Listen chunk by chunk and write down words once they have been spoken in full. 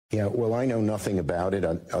Yeah, well, I know nothing about it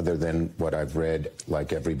other than what I've read,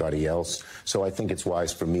 like everybody else. So I think it's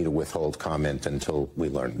wise for me to withhold comment until we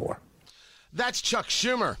learn more. That's Chuck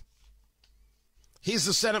Schumer. He's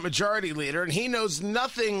the Senate Majority Leader, and he knows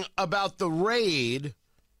nothing about the raid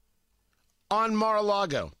on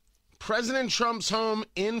Mar-a-Lago. President Trump's home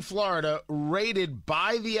in Florida raided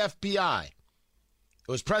by the FBI. It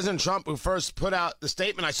was President Trump who first put out the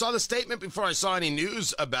statement. I saw the statement before I saw any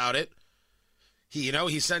news about it.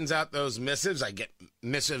 He sends out those missives. I get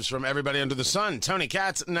missives from everybody under the sun. Tony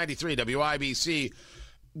Katz, 93 WIBC.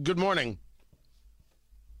 Good morning.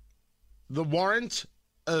 The warrant,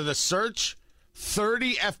 the search,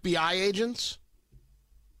 30 FBI agents.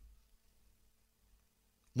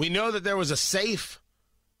 We know that there was a safe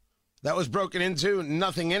that was broken into,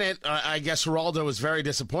 nothing in it. I guess Geraldo was very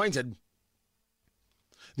disappointed.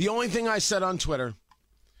 The only thing I said on Twitter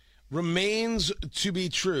remains to be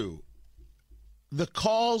true. The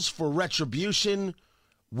calls for retribution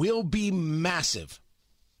will be massive.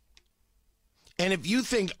 And if you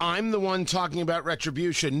think I'm the one talking about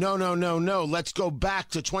retribution, no. Let's go back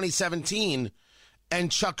to 2017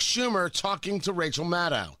 and Chuck Schumer talking to Rachel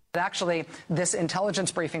Maddow. Actually, this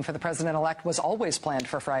intelligence briefing for the president-elect was always planned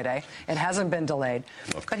for Friday. It hasn't been delayed.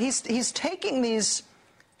 But he's taking these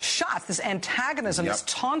shots, this antagonism, this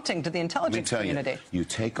taunting to the intelligence community. You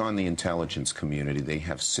take on the intelligence community, they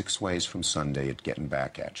have 6 ways from Sunday at getting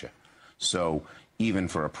back at you. So even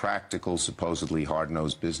for a practical, supposedly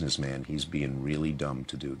hard-nosed businessman, he's being really dumb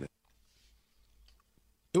to do this.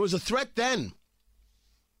 It was a threat then.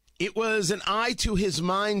 It was an eye to his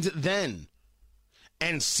mind then.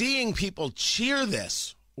 And seeing people cheer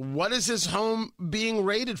this, what is his home being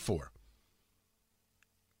raided for?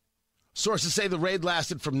 Sources say the raid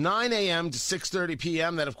lasted from 9 a.m. to 6:30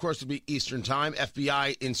 p.m. That, of course, would be Eastern time.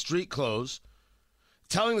 FBI in street clothes.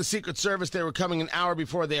 Telling the Secret Service they were coming an hour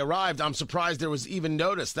before they arrived. I'm surprised there was even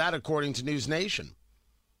notice. That, according to News Nation.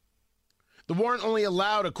 The warrant only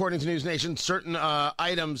allowed, according to News Nation, certain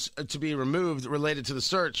items to be removed related to the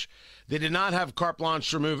search. They did not have carte blanche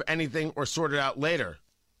to remove anything or sort it out later.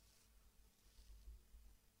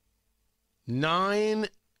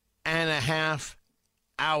 9.5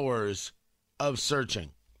 hours of searching.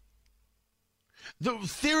 The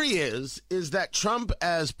theory is that Trump,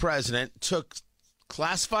 as president, took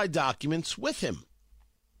classified documents with him.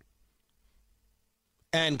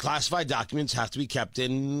 And classified documents have to be kept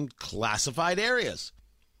in classified areas.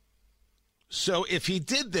 So if he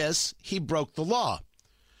did this, he broke the law.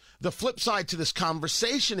 The flip side to this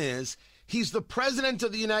conversation is he's the president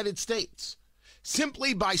of the United States.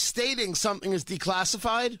 Simply by stating something is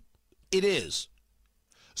declassified, it is.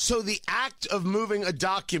 So the act of moving a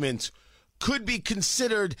document could be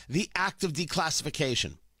considered the act of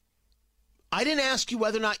declassification. I didn't ask you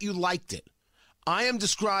whether or not you liked it. I am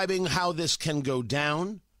describing how this can go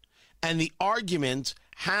down, and the argument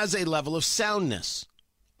has a level of soundness.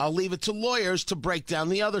 I'll leave it to lawyers to break down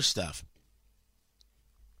the other stuff.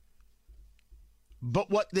 But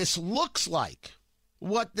what this looks like,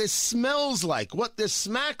 what this smells like, what this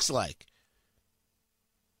smacks like,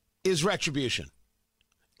 is retribution.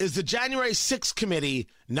 Is the January 6th committee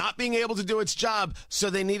not being able to do its job, so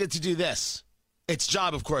they needed to do this? Its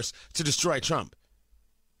job, of course, to destroy Trump.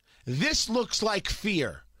 This looks like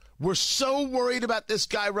fear. We're so worried about this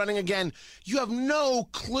guy running again. You have no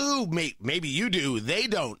clue. Maybe you do. They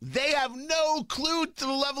don't. They have no clue to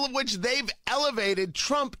the level of which they've elevated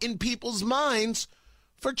Trump in people's minds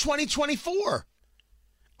for 2024.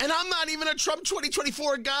 And I'm not even a Trump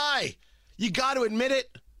 2024 guy. You got to admit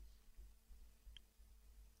it.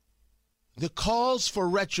 The calls for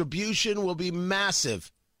retribution will be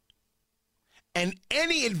massive. And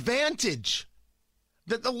any advantage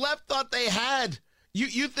that the left thought they had,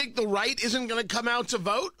 you think the right isn't going to come out to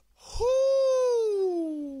vote?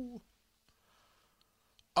 Whoo!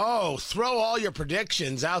 Oh, throw all your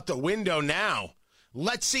predictions out the window now.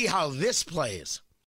 Let's see how this plays.